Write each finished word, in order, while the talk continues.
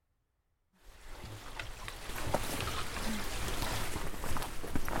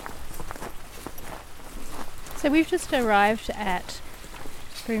So we've just arrived at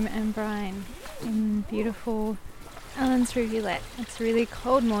Broome and Brine in beautiful Allens Rivulet. It's a really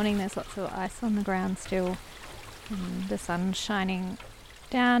cold morning, there's lots of ice on the ground still, and the sun's shining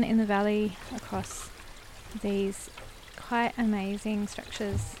down in the valley across these quite amazing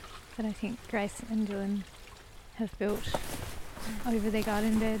structures that I think Grace and Dylan have built over their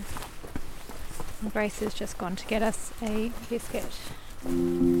garden beds. And Grace has just gone to get us a biscuit.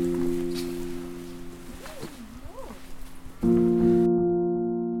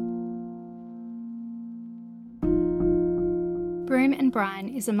 Broome and Brine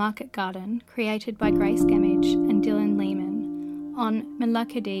is a market garden created by Grace Gamage and Dylan Lehman on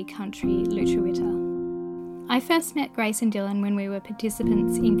Mullakadee Country, Lutruwita. I first met Grace and Dylan when we were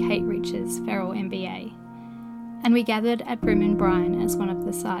participants in Kate Rich's Feral MBA, and we gathered at Broome and Brine as one of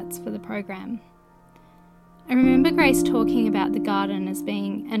the sites for the program. I remember Grace talking about the garden as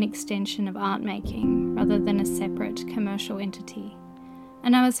being an extension of art making rather than a separate commercial entity,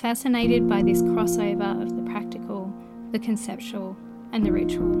 and I was fascinated by this crossover of the practical, the conceptual and the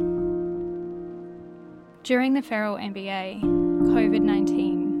ritual. During the Feral MBA,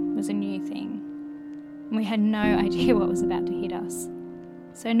 COVID-19 was a new thing, and we had no idea what was about to hit us.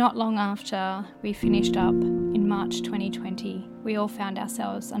 So not long after we finished up in March 2020, we all found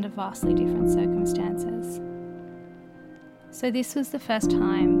ourselves under vastly different circumstances. So this was the first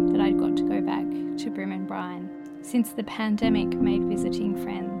time that I'd got to go back to Broome and Brine, since the pandemic made visiting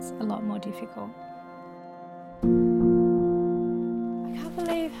friends a lot more difficult. I can't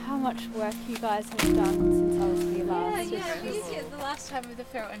believe how much work you guys have done since I was here last. Yeah, we were here the last time with the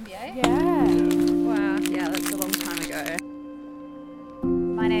Feral MBA. Yeah. Wow, yeah, that's a long time ago.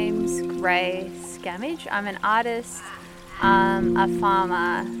 My name's Grace Gamage. I'm an artist, a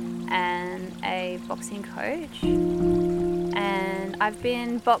farmer and a boxing coach. And I've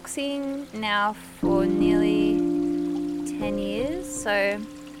been boxing now for nearly 10 years. And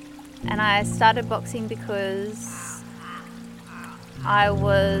I started boxing because I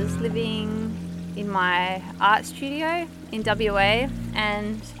was living in my art studio in WA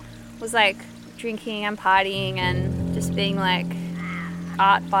and was like drinking and partying and just being like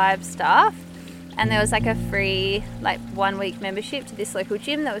art vibe stuff. And there was like a free 1 week membership to this local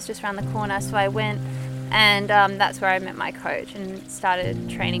gym that was just around the corner. So I went, and that's where I met my coach and started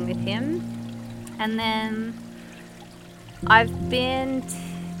training with him. And then I've been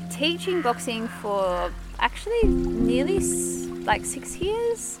teaching boxing for actually nearly 6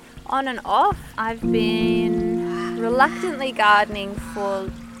 years on and off. I've been reluctantly gardening for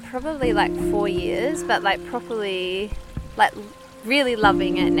probably 4 years, but properly really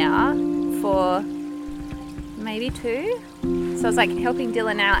loving it now for maybe 2. So I was helping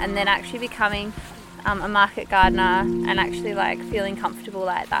Dylan out and then actually becoming a market gardener and actually feeling comfortable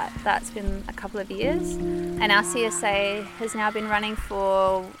like that. That's been a couple of years. And our CSA has now been running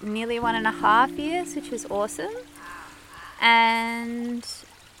for nearly 1.5 years, which is awesome. And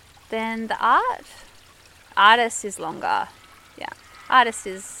then the artist is longer. Yeah, artist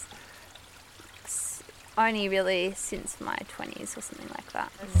is only really since my 20s or something like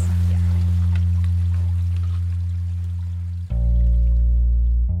that. Yeah.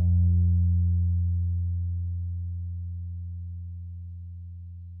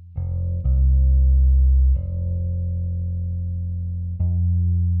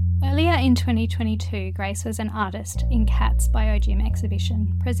 Earlier in 2022, Grace was an artist in Cat's Biogym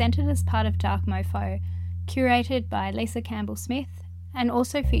exhibition, presented as part of Dark Mofo, curated by Lisa Campbell-Smith, and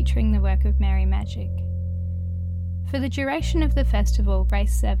also featuring the work of Mary Magic. For the duration of the festival,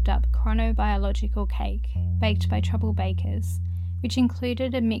 Grace served up chronobiological cake, baked by Trouble Bakers, which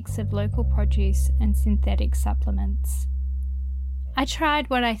included a mix of local produce and synthetic supplements. I tried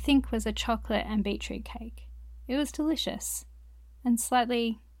what I think was a chocolate and beetroot cake. It was delicious, and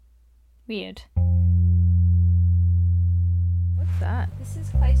slightly weird. What's that? This is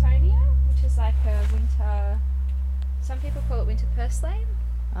Claytonia, which is a winter, some people call it winter purslane.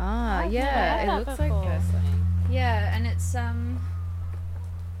 Ah, yeah, it looks like purslane. Yeah, and it's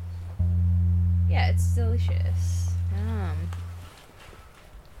it's delicious.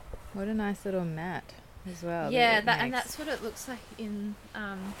 What a nice little mat as well. Yeah, and that's what it looks like in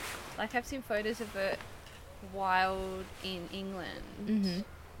I've seen photos of it wild in England,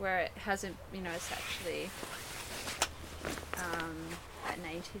 where it hasn't, it's actually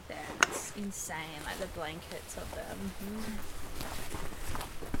native there, and it's insane, the blankets of them.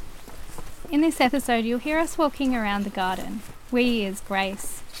 In this episode, you'll hear us walking around the garden. We is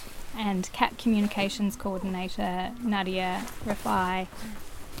Grace and CAT Communications Coordinator Nadia Rafai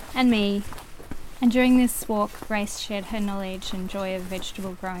and me, And during this walk, Grace shared her knowledge and joy of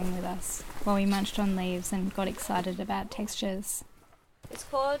vegetable growing with us, while we munched on leaves and got excited about textures. It's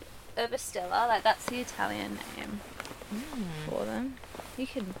called Herbastella, like that's the Italian name for them. You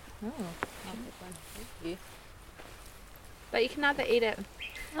can, Oh, I'll take one. Thank you. but you can either eat it.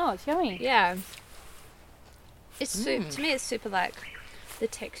 Oh, it's yummy. Yeah. It's to me it's super like, the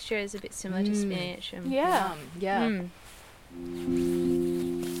texture is a bit similar to spinach. And Yeah. Yeah.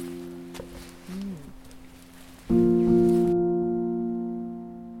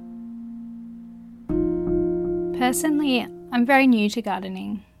 Personally, I'm very new to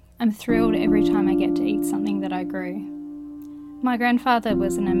gardening. I'm thrilled every time I get to eat something that I grew. My grandfather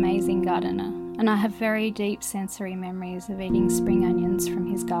was an amazing gardener, and I have very deep sensory memories of eating spring onions from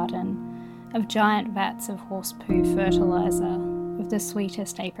his garden, of giant vats of horse poo fertiliser, of the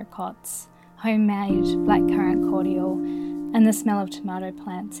sweetest apricots, homemade blackcurrant cordial, and the smell of tomato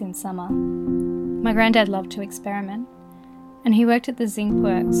plants in summer. My granddad loved to experiment, and he worked at the zinc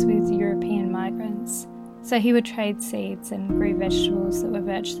works with European migrants, so he would trade seeds and grew vegetables that were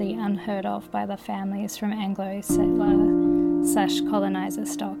virtually unheard of by the families from Anglo-settler/coloniser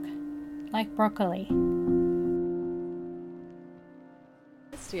stock, like broccoli.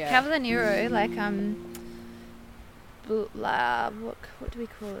 Yeah. Cavallonero, like what do we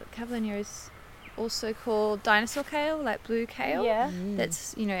call it? Cavallonero is also called dinosaur kale, like blue kale. Yeah.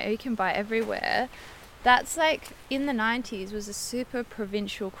 That's, you can buy everywhere. That's like in the 90s was a super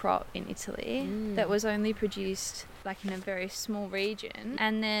provincial crop in Italy that was only produced like in a very small region,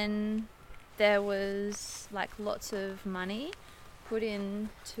 and then there was like lots of money put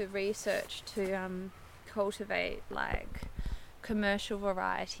into research to cultivate like commercial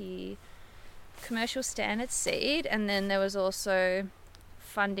variety, commercial standard seed, and then there was also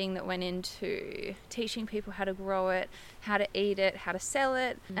funding that went into teaching people how to grow it, how to eat it, how to sell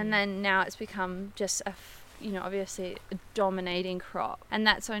it, and then now it's become just obviously a dominating crop, and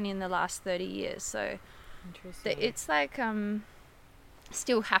that's only in the last 30 years. So it's like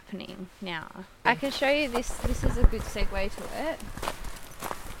still happening now. I can show you this. This is a good segue to it.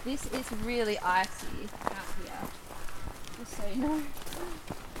 This is really icy out here, just so you know.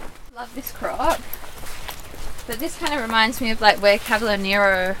 Love this crop. But this kind of reminds me of like where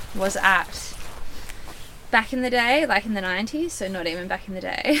Cavallonero was at back in the day, like in the 90s, so not even back in the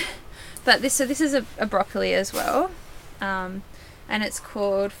day. But this is a broccoli as well, and it's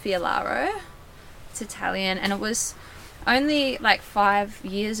called Fialaro. It's Italian, and it was only like 5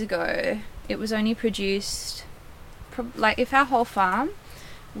 years ago. It was only produced, like if our whole farm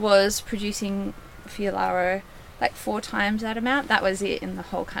was producing Fialaro like 4 times that amount, that was it in the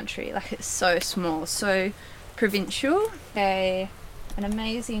whole country. Like it's so small, so provincial. An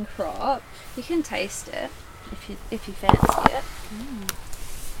amazing crop. You can taste it if you fancy it.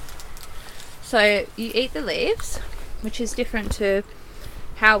 So you eat the leaves, which is different to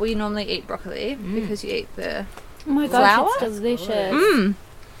how we normally eat broccoli, because you eat the flower. It's delicious.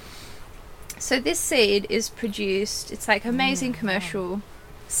 So this seed is produced, it's like amazing commercial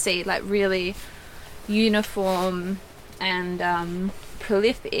seed, like really uniform and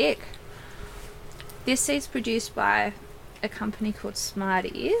prolific. This seed's produced by a company called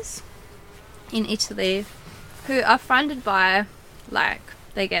Smarties in Italy, who are funded by, like,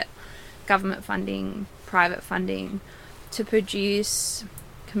 they get government funding, private funding to produce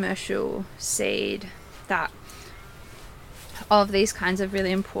commercial seed of these kinds of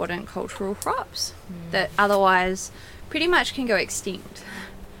really important cultural crops that otherwise pretty much can go extinct,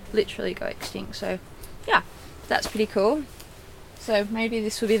 literally go extinct. So yeah, that's pretty cool. So maybe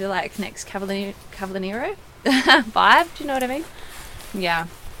this will be the like next Cavallonero vibe, do you know what I mean? Yeah.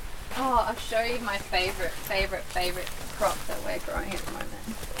 Oh, I'll show you my favourite crop that we're growing at the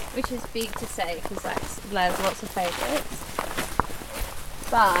moment, which is big to say because there's lots of favourites.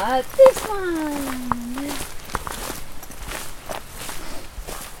 But this one,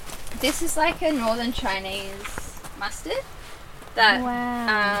 this is like a northern Chinese mustard that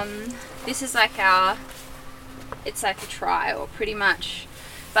this is like it's like a trial pretty much,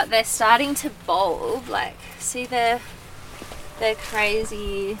 but they're starting to bulb, like see they're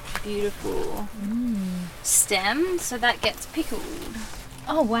crazy beautiful stems, so that gets pickled.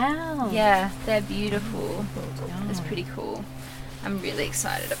 Oh wow. Yeah, they're beautiful. It's pretty cool. I'm really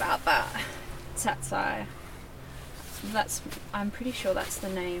excited about that. Tsatsai. I'm pretty sure that's the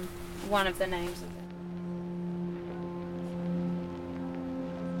name, one of the names of it.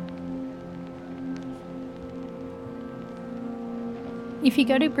 If you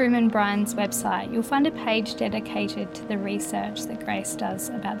go to Broom & Brian's website, you'll find a page dedicated to the research that Grace does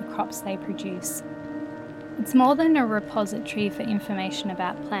about the crops they produce. It's more than a repository for information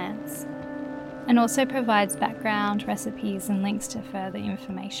about plants. and also provides background, recipes and links to further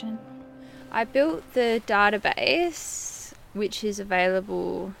information. I built the database, which is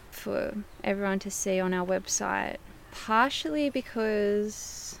available for everyone to see on our website, partially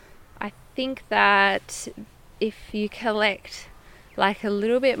because I think that if you collect like a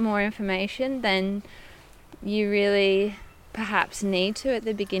little bit more information than you really perhaps need to at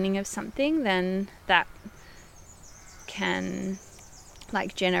the beginning of something, then that can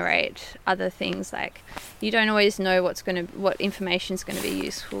like generate other things. Like you don't always know what information is going to be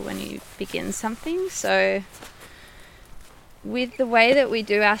useful when you begin something. So with the way that we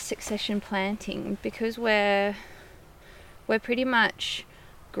do our succession planting, because we're pretty much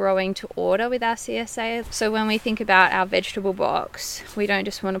growing to order with our CSA. So when we think about our vegetable box, we don't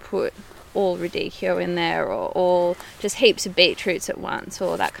just want to put all radicchio in there or all just heaps of beetroots at once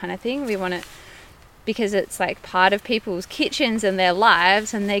or that kind of thing. We want it because it's like part of people's kitchens and their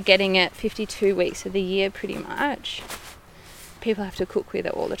lives, and they're getting it 52 weeks of the year pretty much. People have to cook with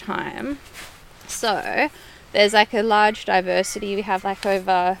it all the time. So there's like a large diversity. We have like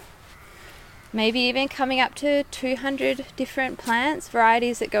over maybe even coming up to 200 different plants,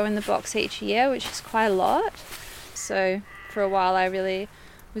 varieties that go in the box each year, which is quite a lot. So for a while I really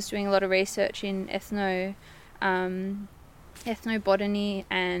was doing a lot of research in ethnobotany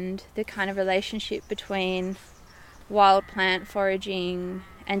and the kind of relationship between wild plant foraging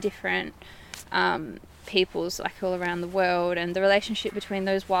and different peoples like all around the world, and the relationship between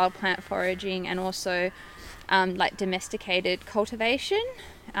those wild plant foraging and also like domesticated cultivation,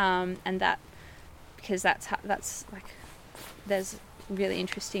 and that because that's like there's really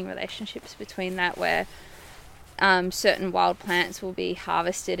interesting relationships between that, where certain wild plants will be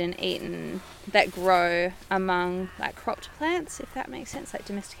harvested and eaten that grow among like cropped plants, if that makes sense, like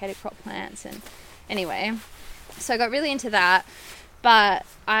domesticated crop plants. And anyway, so I got really into that, but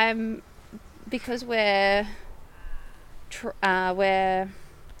because we're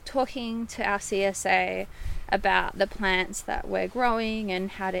talking to our CSA about the plants that we're growing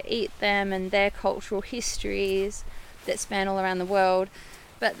and how to eat them and their cultural histories that span all around the world.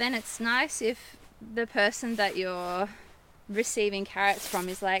 But then it's nice if the person that you're receiving carrots from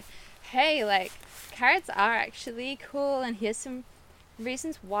is like, hey, like carrots are actually cool and here's some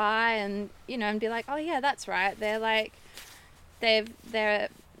reasons why, and you know, and be like, oh yeah, that's right, they're like they're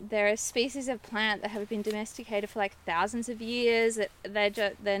a species of plant that have been domesticated for like thousands of years.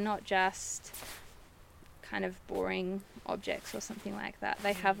 They're not just kind of boring objects or something like that.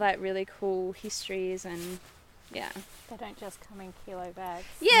 They have like really cool histories, and yeah, They don't just come in kilo bags.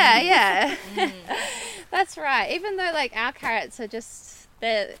 yeah. That's right. Even though like our carrots are just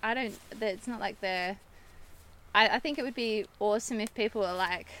it's not like I think it would be awesome if people are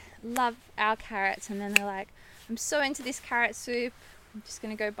like, love our carrots, and then they're like, I'm so into this carrot soup, I'm just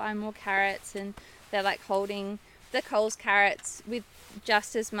gonna go buy more carrots, and they're like holding the Coles carrots with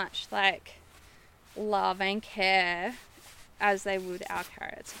just as much like love and care as they would our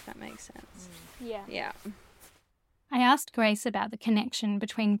carrots, if that makes sense. Yeah. I asked Grace about the connection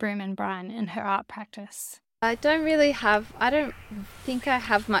between Broom and Brine and her art practice. I don't think I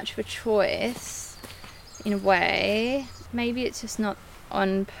have much of a choice in a way. Maybe it's just not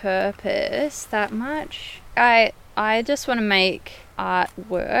on purpose that much. I just want to make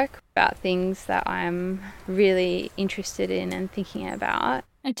artwork about things that I'm really interested in and thinking about.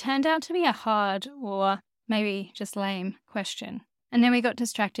 It turned out to be a hard, or maybe just lame, question. And then we got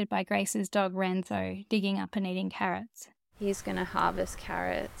distracted by Grace's dog Renzo digging up and eating carrots. He's going to harvest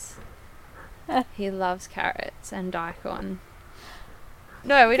carrots. He loves carrots and daikon.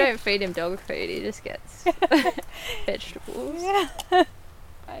 No, we don't feed him dog food. He just gets vegetables. Yeah. Why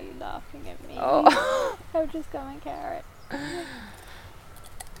are you laughing at me? Oh. I've just got my carrot.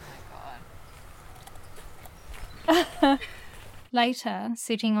 Later,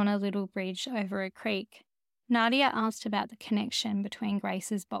 sitting on a little bridge over a creek, Nadia asked about the connection between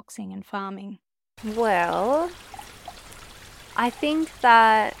Grace's boxing and farming. Well, I think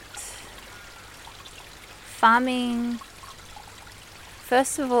that farming,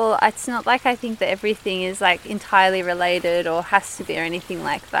 first of all, it's not like I think that everything is like entirely related or has to be or anything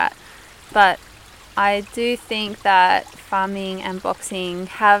like that. But I do think that farming and boxing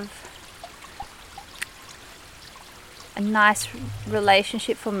have a nice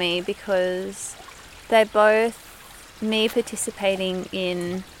relationship for me, because they're both me participating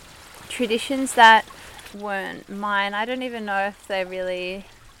in traditions that weren't mine. I don't even know if they're really,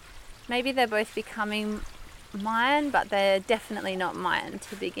 maybe they're both becoming mine, but they're definitely not mine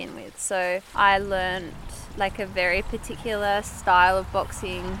to begin with. So I learned like a very particular style of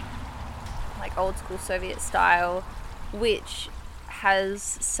boxing, like old school Soviet style, which has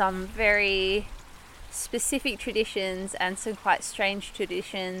some very specific traditions and some quite strange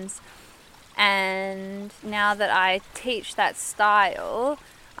traditions. And now that I teach that style,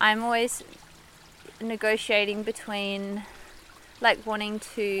 I'm always negotiating between like wanting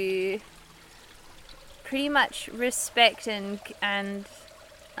to pretty much respect and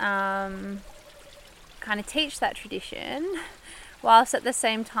kind of teach that tradition, whilst at the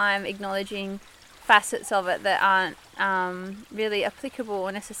same time acknowledging facets of it that aren't really applicable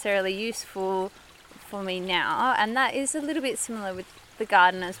or necessarily useful for me now. And that is a little bit similar with the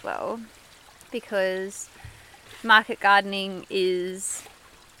garden as well, because market gardening is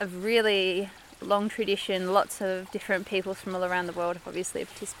a really long tradition. Lots of different people from all around the world have obviously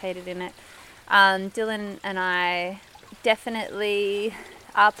participated in it. Dylan and I definitely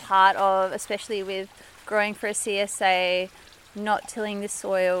are part of, especially with growing for a CSA, not tilling the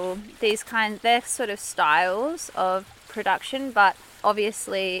soil, they're sort of styles of production, but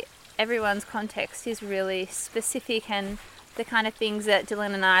obviously everyone's context is really specific, and the kind of things that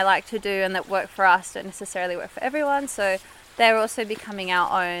Dylan and I like to do and that work for us don't necessarily work for everyone, so they're also becoming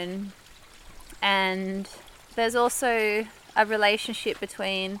our own. And there's also a relationship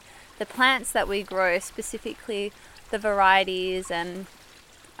between the plants that we grow, specifically the varieties, and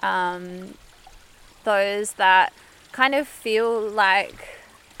those that kind of feel like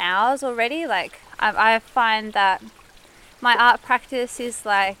ours already. Like I find that my art practice is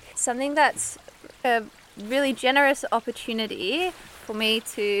like something that's a really generous opportunity for me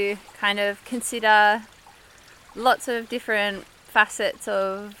to kind of consider lots of different facets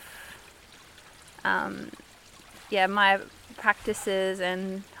of my practices,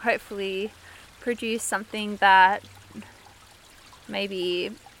 and hopefully produce something that maybe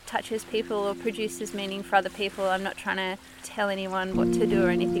touches people or produces meaning for other people. I'm not trying to tell anyone what to do or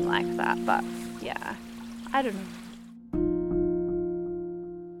anything like that, but yeah, I don't know.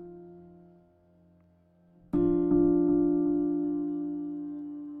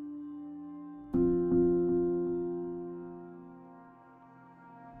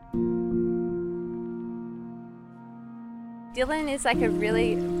 Dylan is like a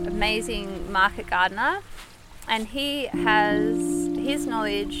really amazing market gardener, and he has his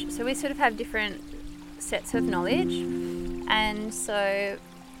knowledge, so we sort of have different sets of knowledge, and so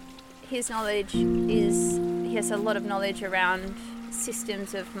his knowledge is, he has a lot of knowledge around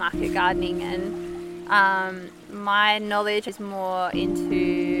systems of market gardening, and my knowledge is more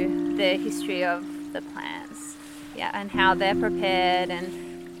into the history of the plants, and how they're prepared, and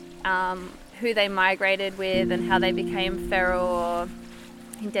who they migrated with, and how they became feral or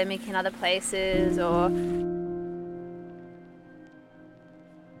endemic in other places, or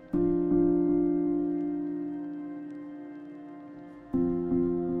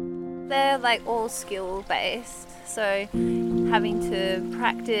they're like all skill based, so having to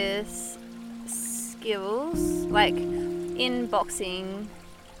practice skills, like in boxing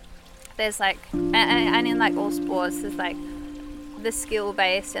there's like, and in like all sports there's like the skill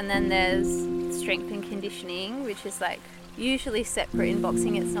based, and then there's strength and conditioning, which is like usually separate. In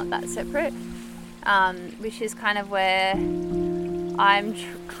boxing it's not that separate, which is kind of where I'm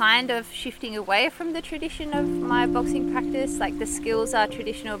kind of shifting away from the tradition of my boxing practice. Like the skills are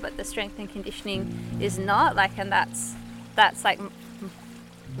traditional, but the strength and conditioning is not, like, and that's like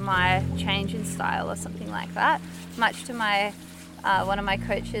my change in style or something like that, much to my one of my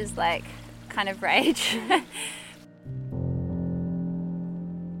coaches like kind of rage.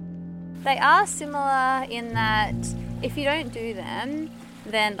 They are similar in that if you don't do them,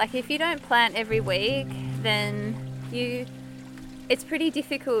 then like if you don't plant every week, then it's pretty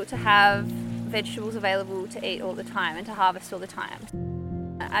difficult to have vegetables available to eat all the time and to harvest all the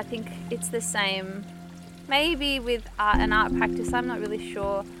time. I think it's the same maybe with an art practice, I'm not really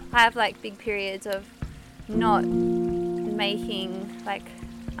sure. I have like big periods of not making like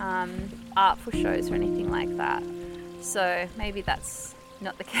art for shows or anything like that, so maybe that's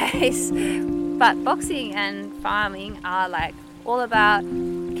not the case. But boxing and farming are like all about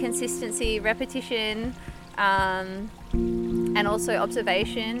consistency, repetition, and also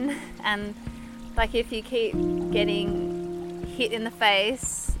observation. And like if you keep getting hit in the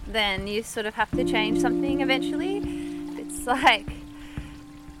face, then you sort of have to change something eventually. It's like,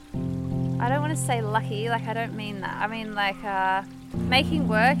 I don't want to say lucky, like I don't mean that. I mean like making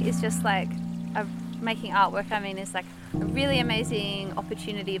work is just like making artwork, I mean, is like a really amazing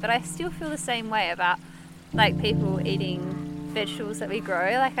opportunity, but I still feel the same way about like people eating vegetables that we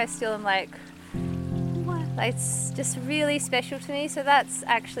grow. Like I still am like, what? Like, it's just really special to me. So that's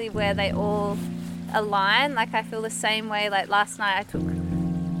actually where they all align. Like I feel the same way. Like last night I took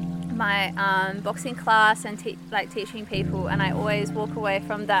my boxing class and teaching people, and I always walk away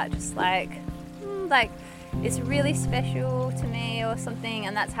from that just like it's really special to me or something,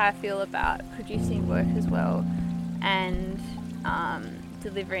 and that's how I feel about producing work as well, and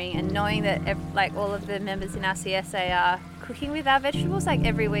delivering, and knowing that all of the members in our CSA are cooking with our vegetables like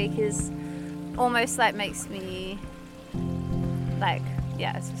every week is almost like makes me like,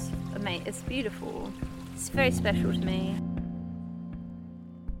 yeah, it's just amazing. It's beautiful. It's very special to me.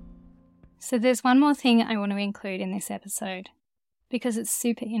 So there's one more thing I want to include in this episode because it's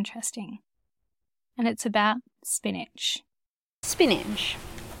super interesting, and it's about spinach. Spinach.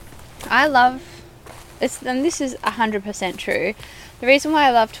 I love it, and this is 100% true. The reason why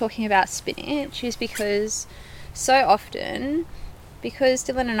I love talking about spinach is because so often, because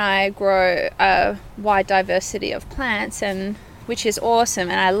Dylan and I grow a wide diversity of plants, and which is awesome,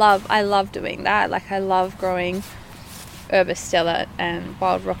 and I love doing that. Like, I love growing Herba Stella and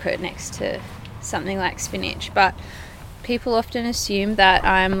wild rocket next to something like spinach, but people often assume that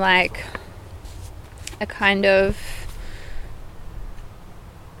I'm like a kind of,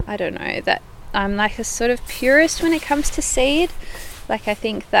 I don't know, that I'm like a sort of purist when it comes to seed. Like, I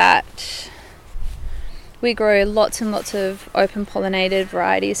think that we grow lots and lots of open pollinated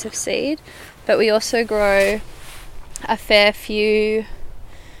varieties of seed, but we also grow a fair few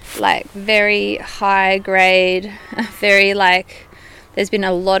like very high grade, very like, there's been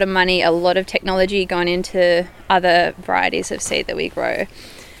a lot of money, a lot of technology gone into other varieties of seed that we grow.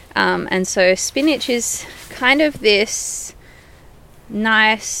 And so spinach is kind of this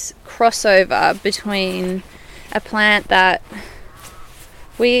nice crossover between a plant that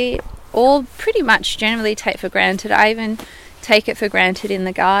we all pretty much generally take for granted. I even take it for granted in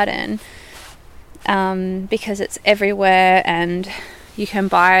the garden because it's everywhere and you can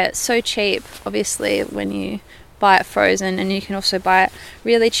buy it so cheap, obviously, when you buy it frozen, and you can also buy it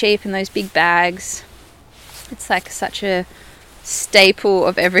really cheap in those big bags. It's like such a staple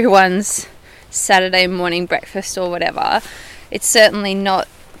of everyone's Saturday morning breakfast or whatever. It's certainly not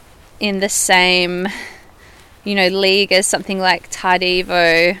in the same, league as something like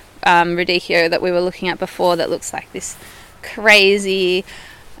Tardivo radicchio that we were looking at before, that looks like this crazy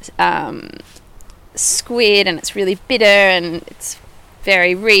squid, and it's really bitter, and it's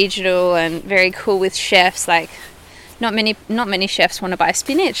very regional and very cool with chefs. Like, not many chefs want to buy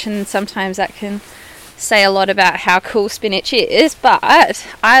spinach, and sometimes that can say a lot about how cool spinach is. But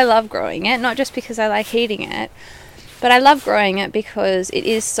I love growing it, not just because I like eating it, but I love growing it because it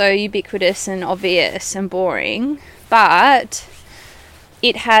is so ubiquitous and obvious and boring, but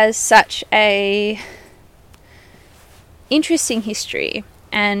it has such a interesting history.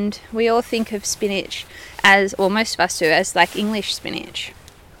 And we all think of spinach as, or most of us do, as like English spinach,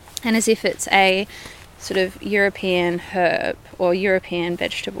 and as if it's a sort of European herb or European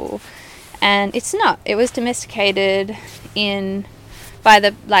vegetable. And it's not. It was domesticated by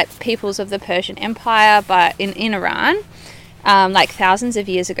the peoples of the Persian Empire, but in Iran, thousands of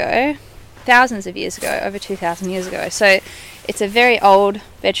years ago, over 2,000 years ago. So it's a very old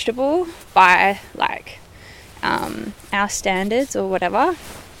vegetable by our standards or whatever,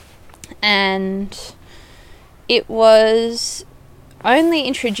 and it was only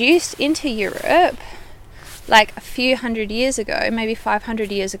introduced into Europe like a few hundred years ago, maybe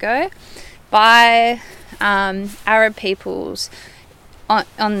 500 years ago, by Arab peoples on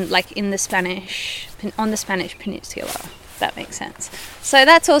the Spanish Peninsula, if that makes sense. So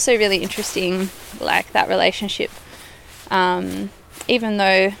that's also really interesting, like that relationship, even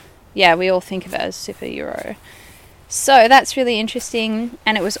though we all think of it as super Euro. So that's really interesting.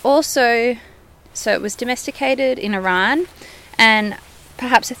 And it was also, it was domesticated in Iran, and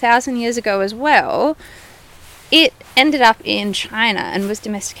perhaps 1,000 years ago as well, it ended up in China and was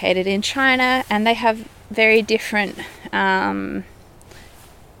domesticated in China, and they have very different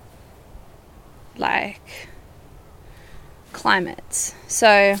climates.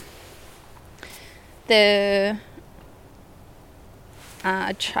 So the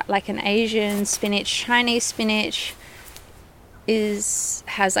an Asian spinach, Chinese spinach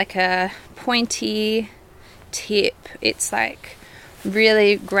has like a pointy tip. It's like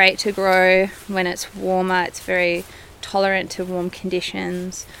really great to grow when it's warmer. It's very tolerant to warm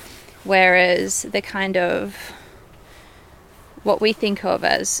conditions, whereas the kind of what we think of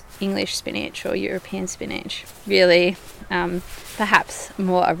as English spinach or European spinach, really perhaps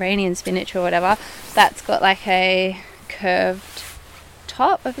more Iranian spinach or whatever, that's got like a curved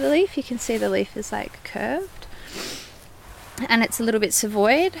top of the leaf. You can see the leaf is like curved, and it's a little bit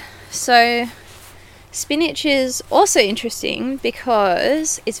savoyed. So spinach is also interesting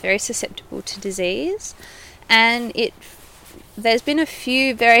because it's very susceptible to disease, and there's been a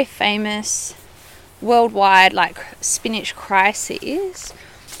few very famous worldwide like spinach crises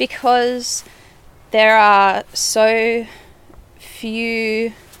because there are so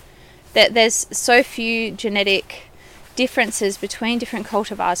few, there's so few genetic differences between different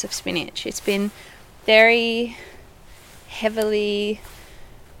cultivars of spinach. It's been very heavily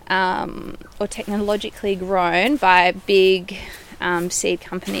or technologically grown by big seed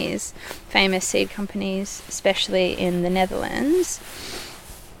companies, famous seed companies, especially in the Netherlands,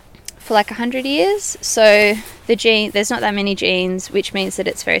 for like 100 years. So there's not that many genes, which means that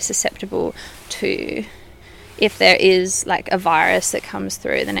it's very susceptible to, if there is like a virus that comes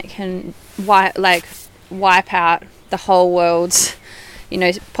through, then it can wipe out the whole world's,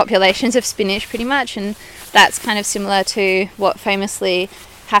 populations of spinach pretty much. And that's kind of similar to what famously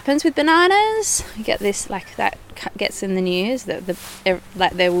happens with bananas. You get this, like, that gets in the news that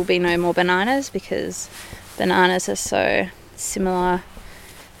there will be no more bananas because bananas are so similar.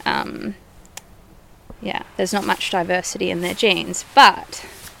 There's not much diversity in their genes. But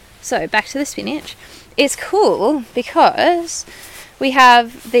so back to the spinach. It's cool because we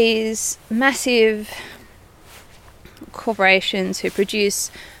have these massive corporations who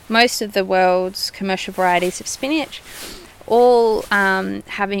produce most of the world's commercial varieties of spinach, all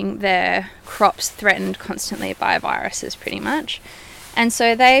having their crops threatened constantly by viruses pretty much. And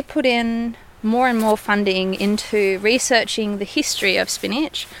so they put in more and more funding into researching the history of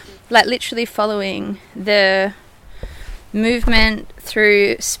spinach, like literally following the movement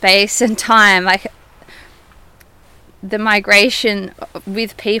through space and time, like the migration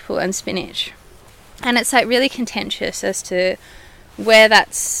with people and spinach. And it's like really contentious as to where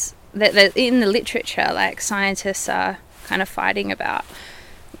that in the literature, like scientists are kind of fighting about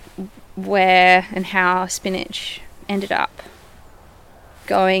where and how spinach ended up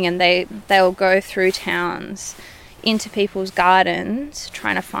going, and they'll go through towns into people's gardens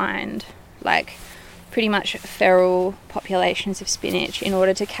trying to find like pretty much feral populations of spinach in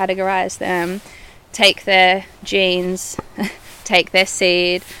order to categorize them, take their genes, take their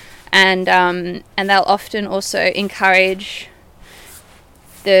seed, and they'll often also encourage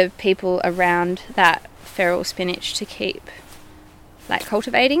the people around that feral spinach to keep like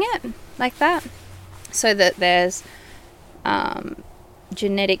cultivating it like that, so that there's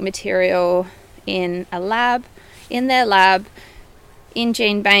genetic material in their lab, in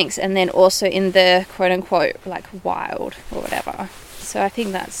gene banks, and then also in the quote-unquote like wild or whatever. So I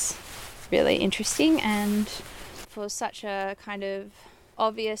think that's really interesting, and for such a kind of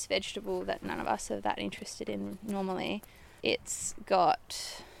obvious vegetable that none of us are that interested in normally, it's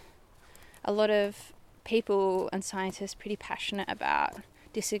got a lot of people and scientists pretty passionate about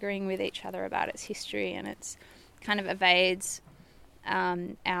disagreeing with each other about its history, and it's kind of evades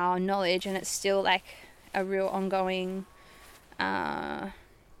our knowledge, and it's still like a real ongoing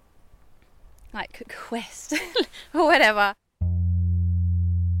like quest or whatever.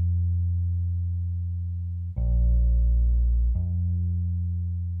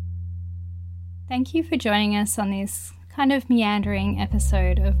 Thank you for joining us on this kind of meandering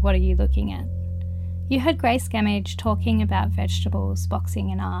episode of What Are You Looking At? You heard Grace Gamage talking about vegetables,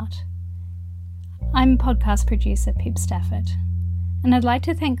 boxing and art. I'm podcast producer Pip Stafford, and I'd like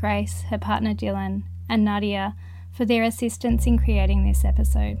to thank Grace, her partner Dylan, and Nadia for their assistance in creating this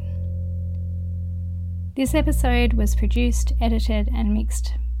episode. This episode was produced, edited and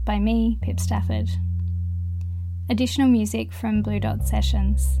mixed by me, Pip Stafford. Additional music from Blue Dot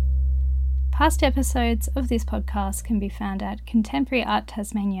Sessions. Past episodes of this podcast can be found at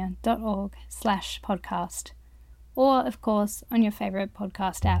contemporaryarttasmania.org/podcast, or, of course, on your favourite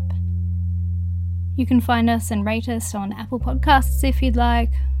podcast app. You can find us and rate us on Apple Podcasts if you'd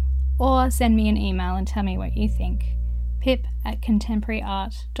like, or send me an email and tell me what you think.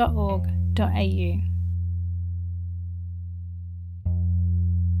 pip@contemporaryart.org.au.